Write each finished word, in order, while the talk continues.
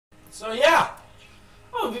So yeah,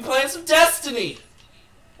 we'll be playing some Destiny.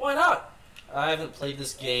 Why not? I haven't played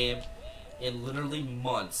this game in literally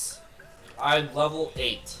months. I'm level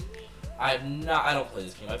 8. I don't play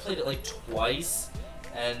this game. I played it like twice,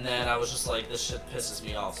 and then I was just like, this shit pisses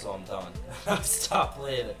me off, so I'm done. I stopped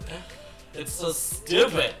playing it. It's so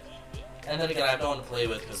stupid. And then again, I have no one to play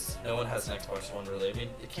with because no one has an Xbox One really. I mean,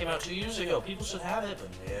 it came out 2 years ago. People should have it, but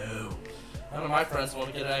no. None of my friends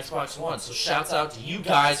want to get an Xbox One, so shouts out to you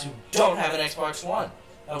guys who don't have an Xbox One.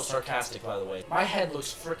 That was sarcastic, by the way. My head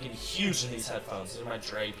looks freaking huge in these headphones. They're my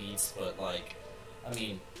Dre Beats, but like, I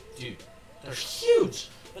mean, dude, they're huge.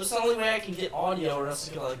 But it's the only way I can get audio, or else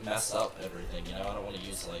it's gonna like mess up everything. You know, I don't want to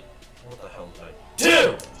use like, what the hell did I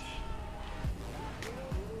do?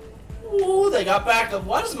 Ooh, they got backup.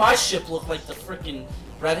 Why does my ship look like the freaking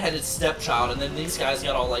redheaded stepchild, and then these guys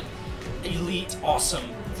got all like elite,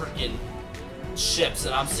 awesome freaking ships,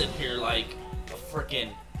 and I'm sitting here like a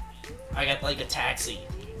freaking, I got like a taxi.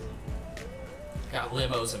 Got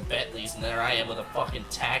limos and Bentleys, and there I am with a fucking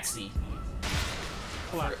taxi.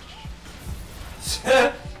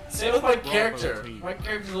 Same with my character. My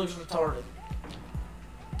character looks retarded.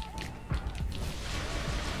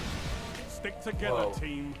 Stick together, whoa.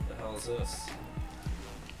 team. What the hell is this?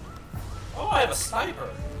 Oh, I have a sniper.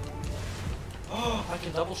 Oh, I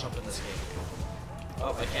can double jump in this game.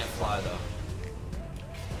 Oh, I can't fly though.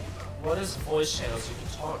 What is voice channels? You can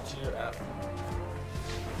talk to your app.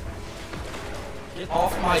 Get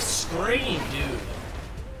off my screen, dude.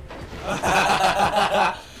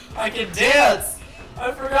 I can dance.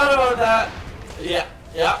 I forgot about that.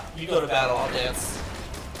 Yeah, you go to battle, I'll dance.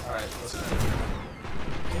 Alright, let's go.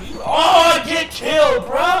 Oh, I get killed,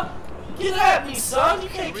 bruh! Get at me, son! You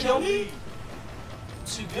can't kill me!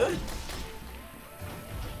 Too good.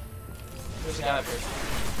 There's a guy up here.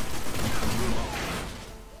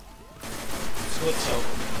 Quick choke.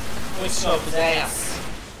 Quick choke his ass.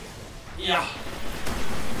 Yeah.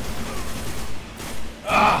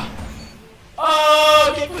 Ah!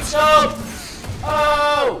 Oh! Get quick choke!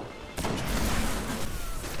 Oh!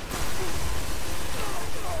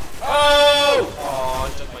 Oh! Oh, I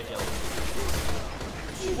took my kill.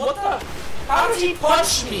 Dude, what the? How did he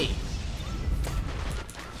punch me?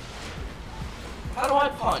 How do I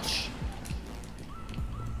punch?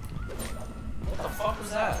 What the fuck was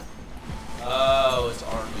that? Oh, it's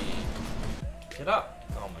RB. Get up.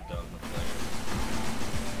 Oh my god, my thing.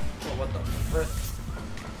 Oh, what the frick?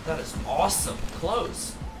 That is awesome.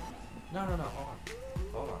 Close. No, hold on.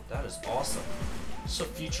 Hold on, that is awesome. So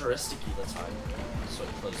futuristic-y the time. So it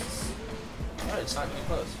closes. Alright, it's not gonna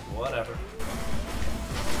close. Whatever.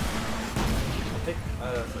 I think I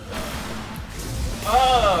forgot.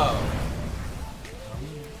 Oh!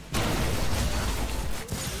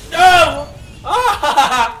 No!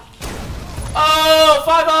 Ah! Oh,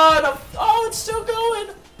 5 on! Oh, it's still going!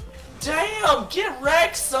 Damn! Get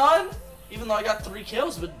wrecked, son! Even though I got 3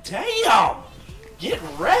 kills, but damn! Get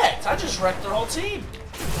wrecked! I just wrecked their whole team!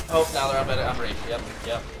 Oh, now they're up at it. I'm ready. Yep.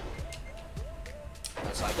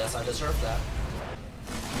 I guess I deserve that.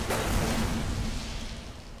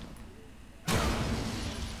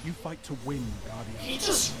 You fight to win, Guardian. He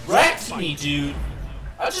just wrecked me, dude!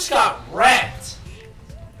 I just got wrecked!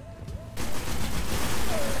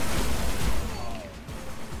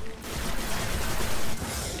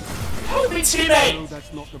 Help me, teammate!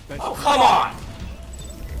 Oh, come on!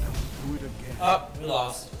 Oh, we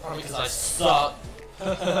lost. Probably because I suck.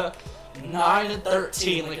 9 and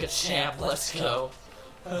 13 like a champ. Let's go.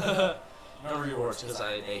 No rewards because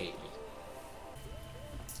I ate.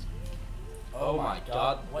 Oh my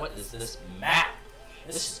god, what is this map?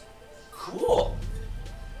 This is cool.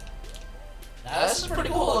 Now, this is pretty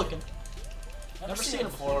cool looking. Never seen it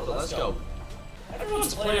before, but let's go.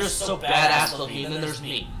 Everyone's player is so badass looking, and then there's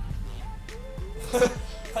me.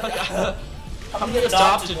 I'm the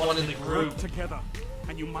adopted one in the group. Together,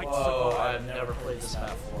 and you might survive. I've never played this map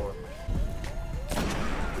before.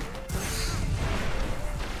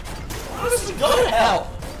 How does it go to hell?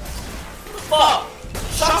 What the fuck?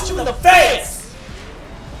 Shot you in the face!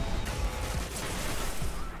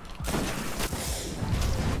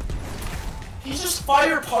 He just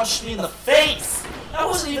fire punched me in the face! That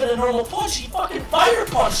wasn't even a normal punch, he fucking fire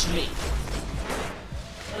punched me!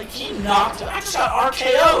 Like, he knocked him. I just got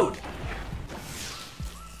RKO'd!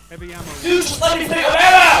 Heavy ammo. Dude, just let me pick up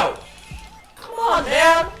ammo! Come on,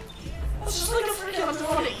 man! That's just like a freaking, I'm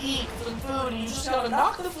trying to eat some food, and you just gotta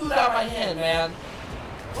knock the food out of my hand, man.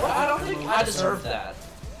 Well, I don't think I deserve that.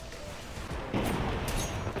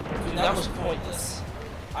 Dude, that was pointless.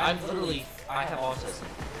 I have autism.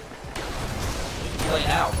 We can play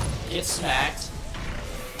now. Get smacked.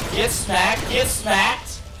 Get smacked. Get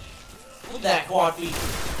smacked. Look at that quad feed.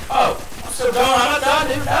 Oh, I'm so done. I'm not done,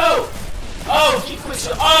 dude. No. Oh, keep quick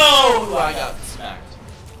shot. Oh, I got smacked.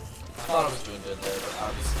 I thought I was doing good there, but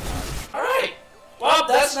obviously not. Alright. Well,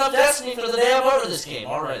 that's enough Destiny for the day. I'm over this game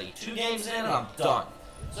already. 2 games in and I'm done.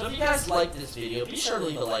 So if you guys liked this video, be sure to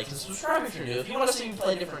leave a like and subscribe if you're new. If you want to see me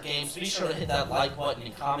play different games, be sure to hit that like button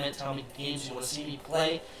and comment. Tell me games you want to see me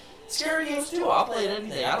play. Scary games too. I'll play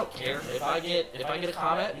anything. I don't care. If I get a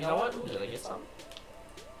comment, you know what? Ooh, did I get something?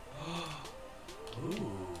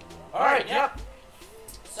 Ooh. Alright, yep.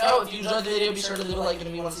 So if you enjoyed the video, be sure to leave a like, and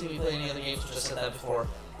if you want to see me play any other games, which I said that before,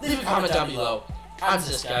 leave a comment down below. I'm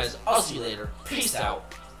Zist, guys. I'll see you later. Peace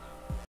out.